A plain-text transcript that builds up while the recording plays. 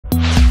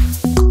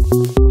Hi,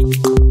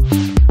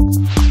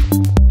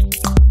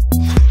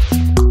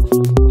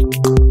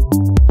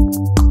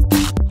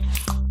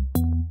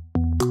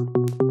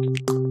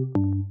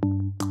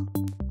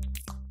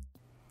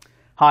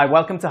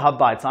 welcome to Hub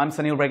Bites. I'm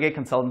Sanil Rege,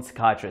 consultant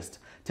psychiatrist.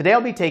 Today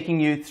I'll be taking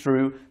you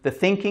through the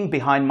thinking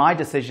behind my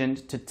decision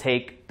to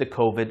take the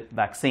COVID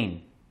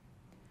vaccine.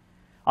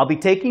 I'll be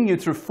taking you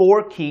through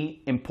 4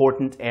 key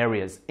important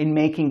areas in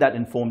making that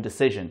informed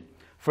decision.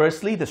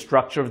 Firstly, the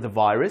structure of the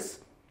virus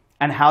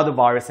and how the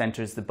virus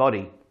enters the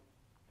body.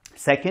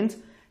 Second,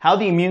 how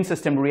the immune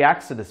system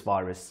reacts to this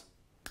virus.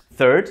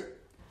 Third,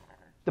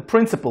 the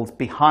principles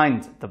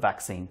behind the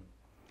vaccine.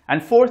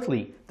 And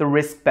fourthly, the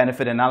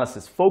risk-benefit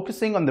analysis,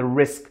 focusing on the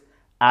risk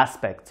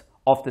aspect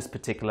of this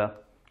particular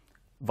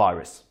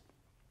virus.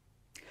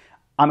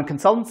 I'm a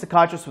consultant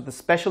psychiatrist with a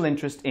special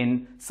interest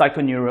in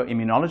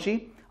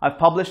psychoneuroimmunology. I've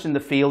published in the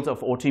field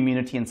of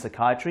autoimmunity and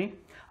psychiatry.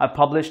 I've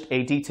published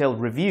a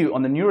detailed review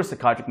on the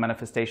neuropsychiatric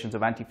manifestations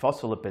of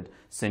antiphospholipid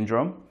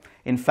syndrome.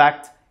 In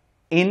fact,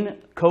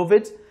 in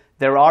COVID,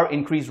 there are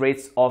increased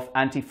rates of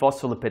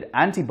antiphospholipid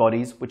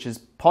antibodies, which is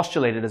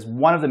postulated as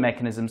one of the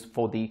mechanisms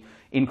for the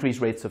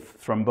increased rates of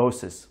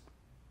thrombosis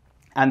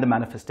and the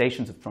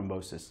manifestations of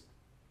thrombosis.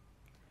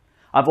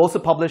 I've also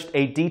published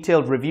a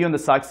detailed review in the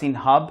Psychscene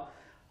Hub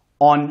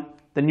on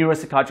the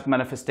neuropsychiatric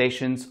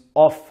manifestations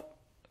of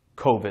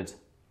COVID.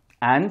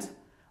 And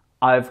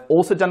I've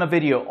also done a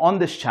video on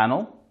this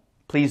channel.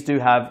 Please do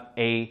have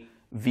a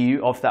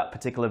view of that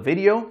particular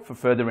video for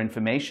further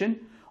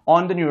information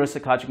on the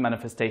neuropsychiatric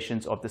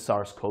manifestations of the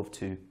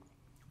SARS-CoV-2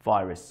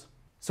 virus.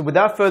 So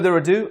without further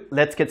ado,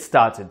 let's get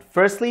started.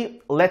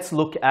 Firstly, let's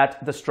look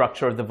at the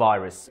structure of the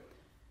virus.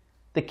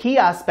 The key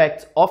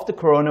aspect of the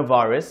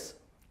coronavirus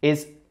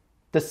is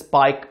the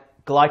spike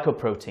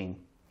glycoprotein.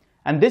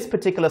 And this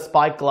particular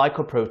spike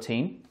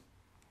glycoprotein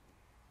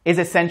is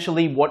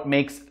essentially what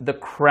makes the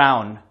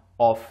crown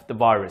of the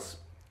virus.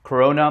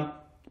 Corona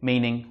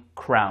meaning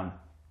crown.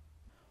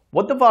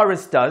 What the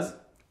virus does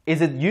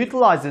is it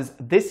utilizes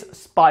this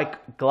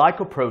spike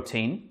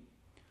glycoprotein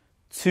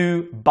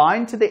to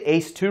bind to the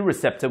ACE2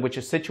 receptor, which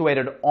is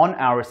situated on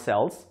our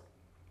cells,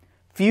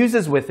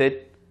 fuses with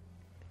it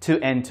to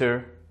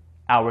enter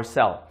our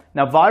cell.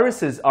 Now,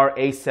 viruses are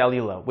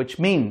acellular, which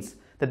means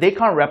that they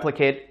can't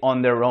replicate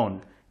on their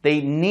own.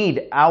 They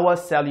need our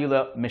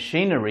cellular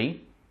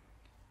machinery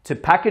to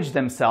package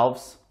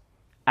themselves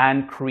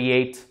and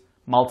create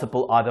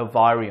multiple other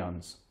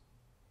virions.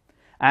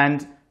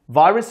 And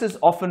viruses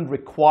often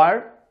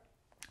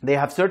they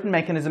have certain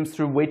mechanisms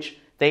through which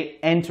they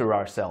enter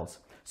our cells.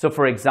 So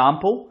for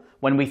example,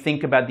 when we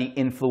think about the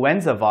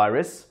influenza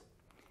virus,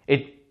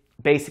 it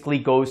basically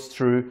goes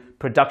through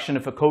production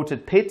of a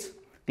coated pit,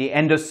 the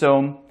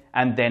endosome,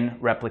 and then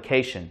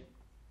replication.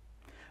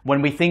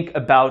 When we think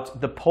about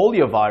the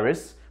polio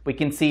virus, we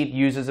can see it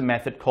uses a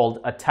method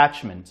called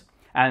attachment,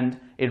 and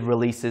it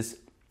releases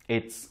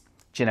its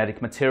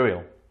genetic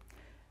material.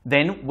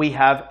 Then we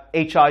have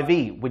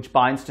HIV, which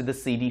binds to the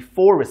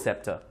CD4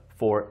 receptor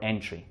for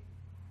entry.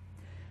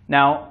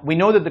 Now, we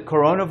know that the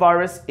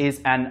coronavirus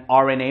is an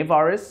RNA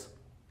virus.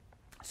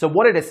 So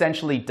what it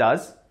essentially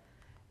does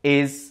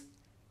is,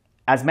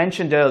 as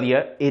mentioned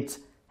earlier, it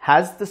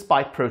has the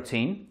spike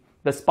protein.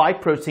 The spike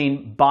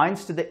protein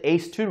binds to the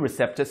ACE2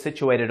 receptor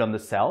situated on the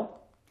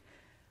cell,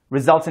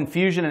 results in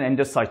fusion and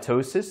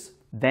endocytosis,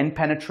 then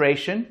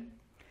penetration.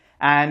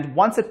 And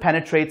once it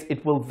penetrates,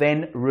 it will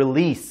then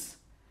release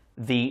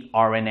the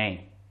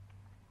RNA.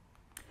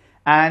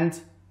 And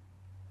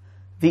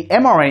the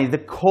mRNA, the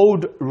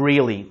code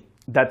really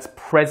that's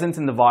present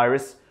in the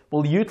virus,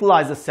 will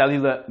utilize the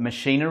cellular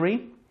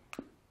machinery,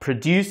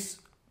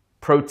 produce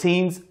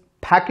proteins,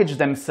 package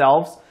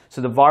themselves. So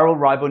the viral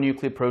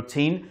ribonuclear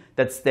protein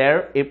that's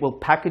there, it will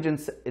package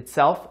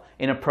itself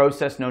in a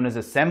process known as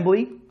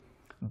assembly,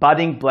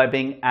 budding,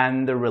 blebbing,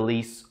 and the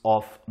release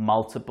of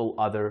multiple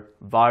other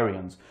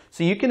virions.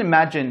 So you can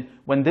imagine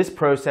when this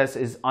process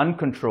is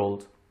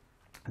uncontrolled,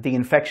 the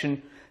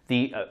infection,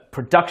 the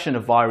production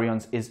of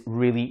virions is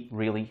really,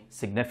 really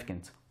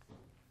significant.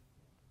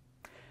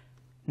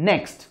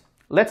 Next,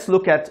 let's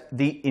look at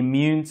the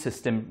immune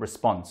system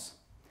response.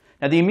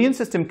 Now, the immune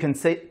system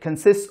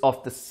consists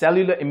of the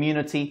cellular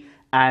immunity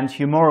and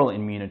humoral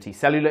immunity.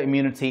 Cellular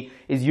immunity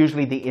is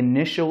usually the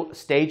initial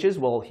stages,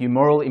 while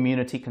humoral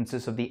immunity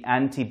consists of the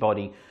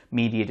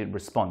antibody-mediated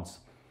response.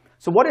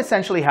 So what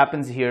essentially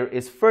happens here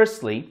is,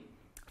 firstly,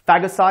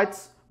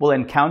 phagocytes will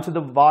encounter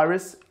the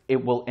virus,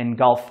 it will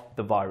engulf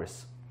the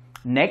virus.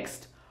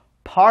 Next,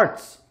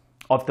 parts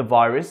of the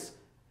virus,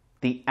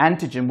 the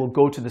antigen, will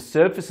go to the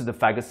surface of the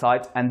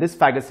phagocyte, and this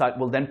phagocyte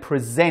will then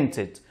present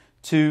it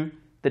to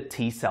the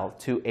T cell,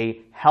 to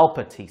a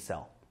helper T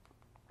cell.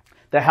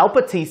 The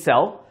helper T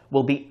cell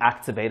will be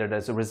activated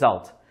as a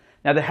result.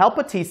 Now, the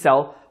helper T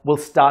cell will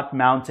start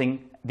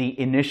mounting the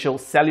initial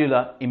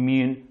cellular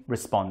immune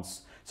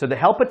response. So the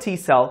helper T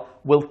cell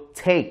will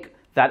take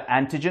that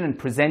antigen and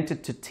present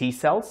it to T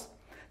cells.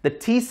 The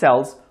T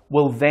cells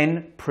will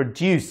then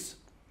produce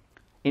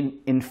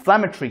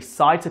inflammatory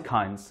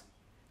cytokines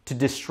to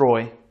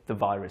destroy the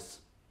virus.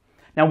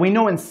 Now, we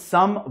know in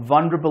some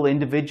vulnerable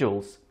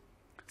individuals,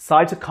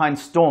 cytokine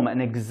storm,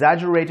 an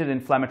exaggerated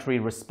inflammatory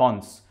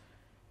response,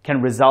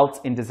 can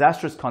result in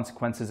disastrous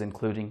consequences,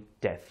 including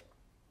death.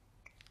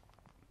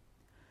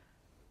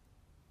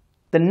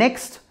 The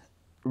next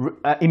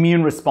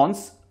immune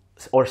response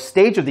or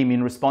stage of the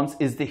immune response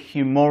is the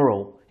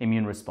humoral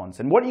immune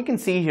response. And what you can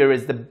see here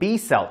is the B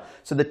cell.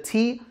 So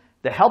the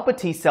helper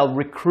T cell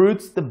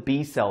recruits the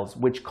B cells,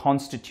 which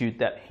constitute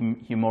that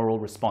humoral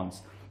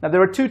response. Now,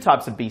 there are two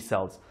types of B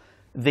cells,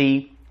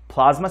 the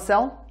plasma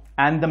cell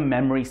and the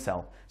memory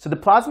cell. So the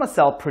plasma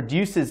cell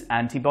produces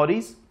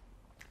antibodies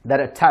that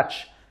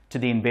attach to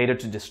the invader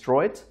to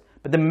destroy it.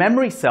 But the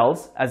memory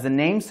cells, as the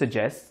name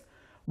suggests,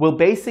 will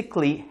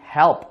basically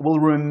will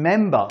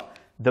remember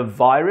the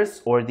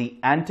virus or the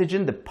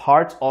antigen, the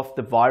part of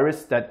the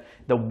virus that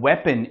the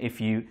weapon, if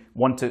you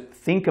want to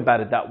think about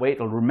it that way,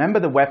 it'll remember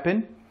the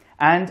weapon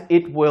and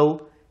it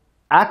will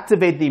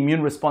activate the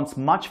immune response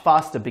much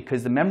faster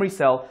because the memory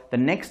cell, the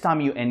next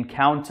time you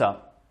encounter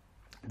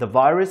the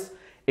virus,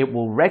 it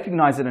will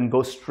recognize it and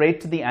go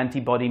straight to the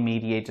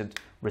antibody-mediated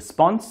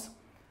response,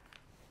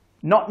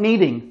 not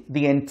needing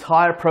the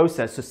entire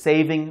process, so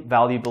saving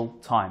valuable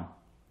time.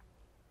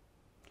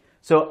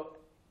 So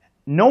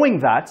knowing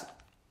that,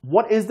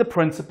 what is the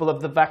principle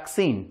of the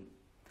vaccine?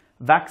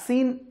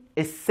 Vaccine,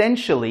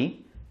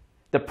 essentially,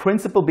 the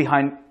principle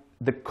behind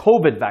the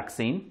COVID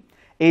vaccine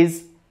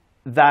is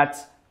that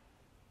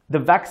the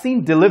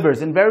vaccine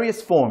delivers in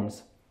various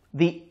forms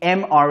the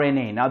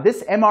mRNA. Now,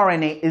 this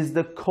mRNA is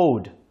the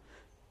code.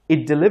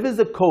 It delivers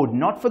a code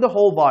not for the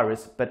whole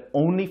virus, but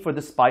only for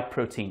the spike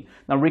protein.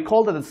 Now,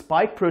 recall that the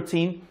spike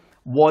protein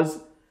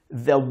was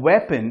the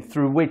weapon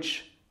through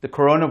which the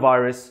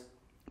coronavirus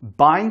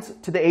binds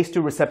to the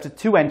ACE2 receptor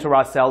to enter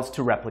our cells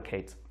to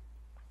replicate.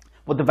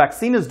 What the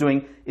vaccine is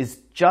doing is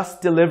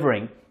just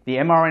delivering the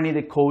mRNA,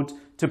 the code,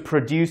 to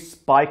produce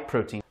spike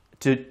protein,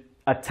 to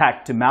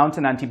attack, to mount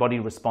an antibody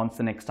response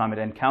the next time it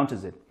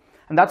encounters it.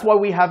 And that's why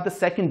we have the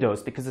second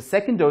dose, because the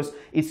second dose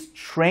is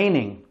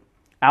training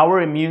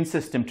our immune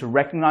system to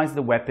recognize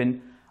the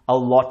weapon a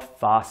lot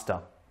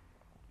faster.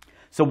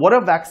 So what a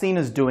vaccine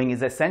is doing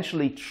is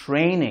essentially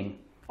training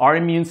our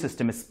immune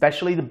system,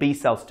 especially the B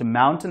cells, to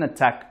mount an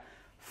attack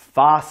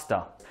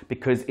faster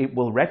because it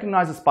will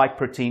recognize the spike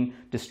protein,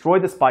 destroy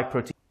the spike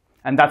protein,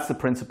 and that's the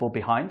principle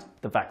behind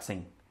the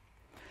vaccine.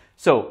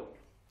 So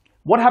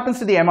what happens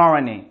to the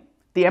mRNA?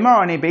 The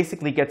mRNA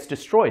basically gets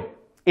destroyed.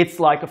 It's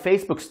like a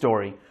Facebook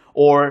story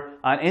or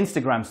an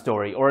Instagram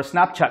story or a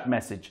Snapchat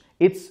message.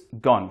 It's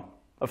gone.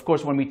 Of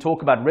course, when we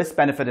talk about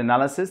risk-benefit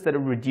analysis, that it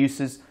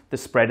reduces the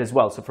spread as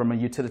well. So from a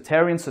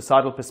utilitarian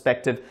societal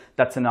perspective,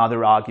 that's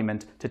another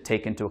argument to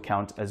take into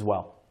account as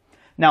well.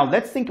 Now,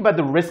 let's think about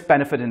the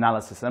risk-benefit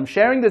analysis. I'm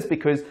sharing this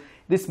because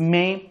this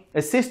may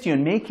assist you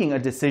in making a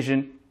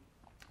decision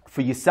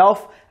for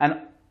yourself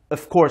and,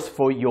 of course,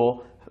 for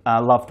your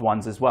loved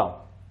ones as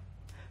well.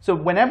 So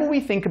whenever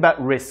we think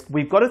about risk,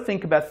 we've got to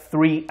think about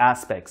three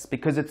aspects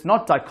because it's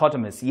not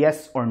dichotomous,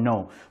 yes or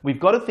no. We've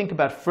got to think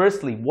about,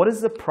 firstly, what is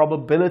the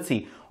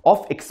probability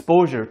of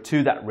exposure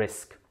to that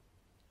risk?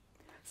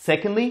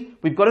 Secondly,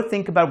 we've got to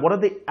think about what are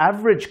the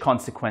average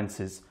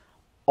consequences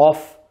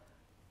of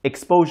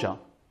exposure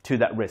to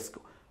that risk.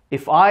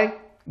 If I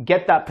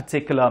get that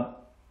particular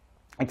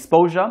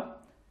exposure,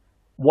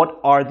 what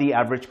are the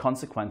average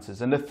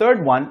consequences? And the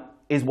third one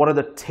is what are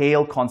the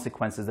tail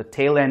consequences, the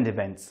tail end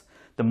events,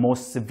 the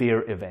most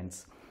severe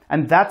events.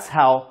 And that's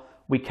how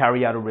we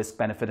carry out a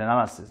risk-benefit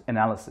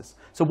analysis.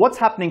 So what's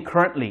happening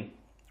currently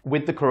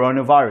with the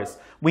coronavirus?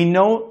 We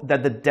know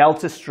that the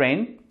Delta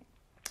strain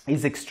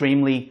is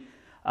extremely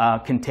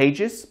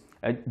contagious.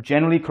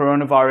 Generally,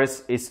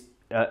 coronavirus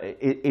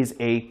is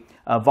a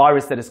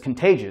virus that is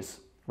contagious,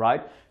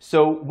 right?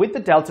 So with the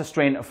Delta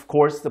strain, of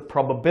course, the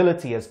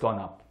probability has gone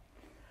up.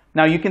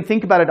 Now, you can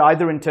think about it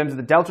either in terms of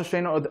the Delta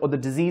strain or the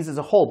disease as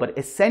a whole, but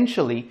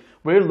essentially,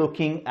 we're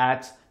looking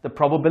at the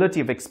probability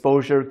of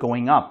exposure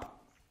going up.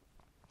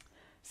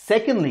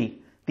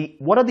 Secondly,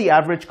 what are the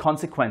average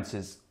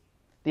consequences?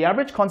 The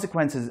average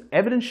consequences,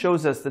 evidence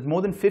shows us that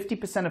more than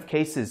 50% of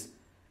cases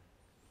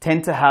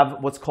tend to have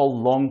what's called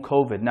long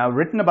COVID. Now,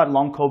 written about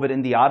long COVID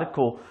in the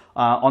article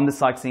on the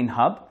Vaccine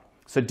Hub,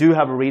 so do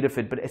have a read of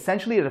it, but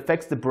essentially it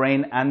affects the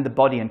brain and the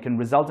body and can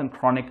result in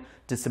chronic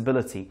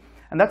disability.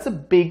 And that's a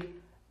big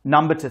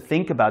number to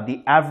think about,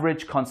 the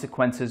average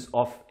consequences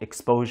of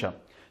exposure.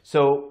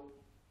 So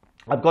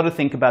I've got to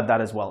think about that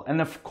as well.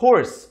 And of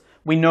course,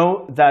 we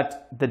know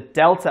that the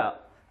Delta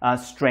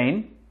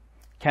strain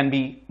can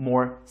be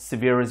more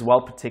severe as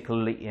well,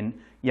 particularly in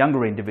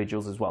younger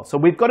individuals as well. So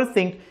we've got to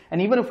think,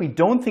 and even if we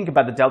don't think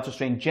about the Delta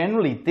strain,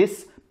 generally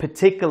this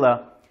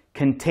particular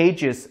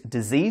contagious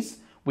disease,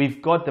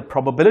 we've got the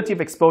probability of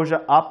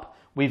exposure up,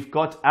 we've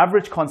got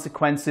average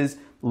consequences,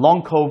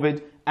 long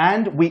COVID,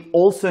 and we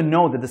also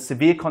know that the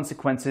severe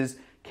consequences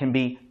can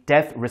be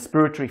death,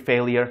 respiratory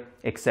failure,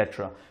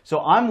 etc.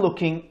 So I'm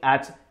looking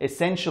at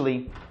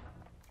essentially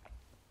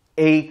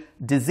a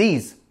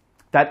disease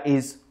that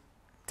is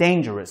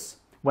dangerous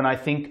when I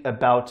think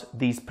about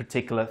these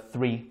particular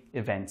three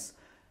events.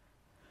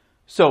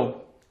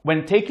 So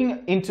when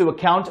taking into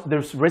account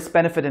this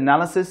risk-benefit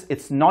analysis,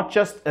 it's not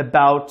just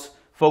about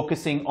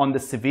focusing on the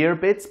severe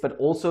bits, but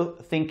also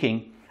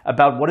thinking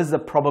about what is the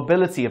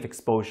probability of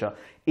exposure.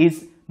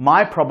 Is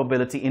my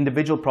probability,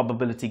 individual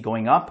probability,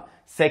 going up?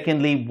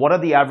 Secondly, what are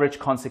the average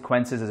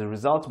consequences as a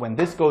result? When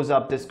this goes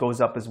up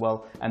as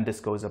well, and this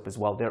goes up as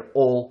well. They're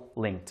all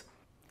linked.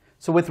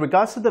 So with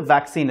regards to the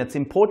vaccine, it's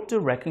important to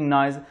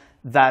recognize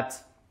that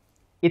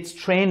it's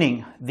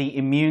training the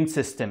immune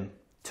system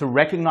to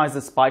recognize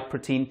the spike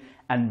protein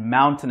and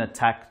mount an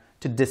attack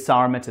to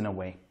disarm it in a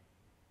way.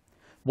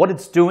 What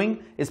it's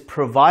doing is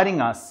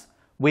providing us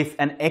with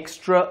an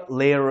extra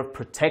layer of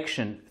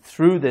protection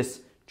through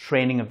this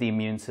training of the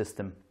immune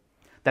system.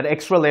 That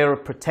extra layer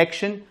of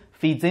protection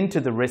feeds into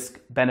the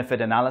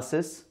risk-benefit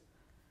analysis,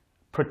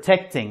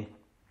 protecting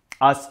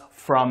us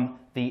from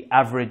the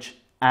average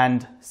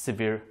and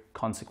severe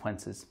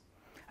consequences.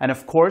 And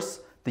of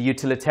course, the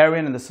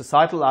utilitarian and the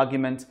societal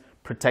argument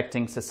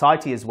protecting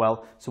society as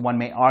well, so one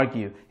may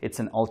argue it's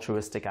an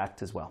altruistic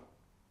act as well.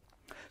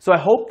 So I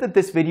hope that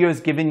this video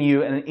has given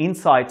you an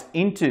insight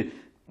into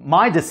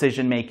my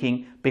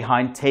decision-making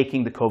behind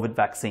taking the COVID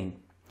vaccine.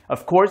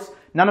 Of course,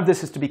 none of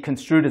this is to be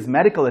construed as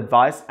medical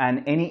advice,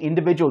 and any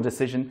individual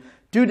decision,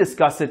 do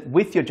discuss it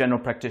with your general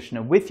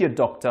practitioner, with your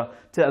doctor,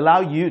 to allow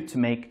you to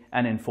make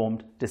an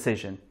informed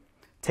decision.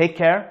 Take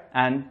care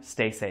and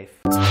stay safe.